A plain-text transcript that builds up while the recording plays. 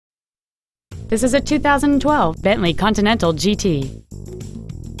This is a 2012 Bentley Continental GT.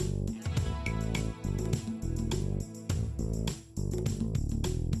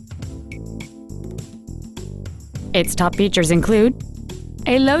 Its top features include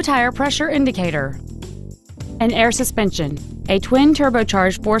a low tire pressure indicator, an air suspension, a twin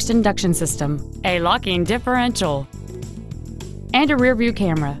turbocharged forced induction system, a locking differential, and a rear view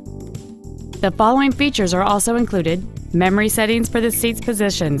camera. The following features are also included: memory settings for the seat's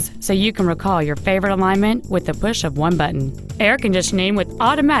positions so you can recall your favorite alignment with the push of one button, air conditioning with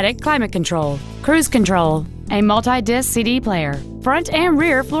automatic climate control, cruise control, a multi-disc CD player, front and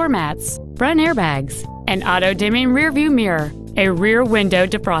rear floor mats, front airbags, an auto-dimming rear view mirror, a rear window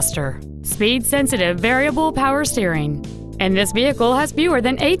defroster, speed-sensitive variable power steering, and this vehicle has fewer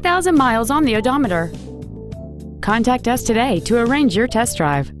than 8,000 miles on the odometer. Contact us today to arrange your test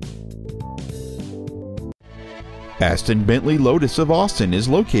drive. Aston Bentley Lotus of Austin is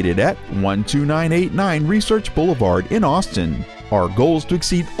located at 12989 Research Boulevard in Austin. Our goal is to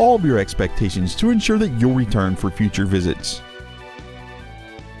exceed all of your expectations to ensure that you'll return for future visits.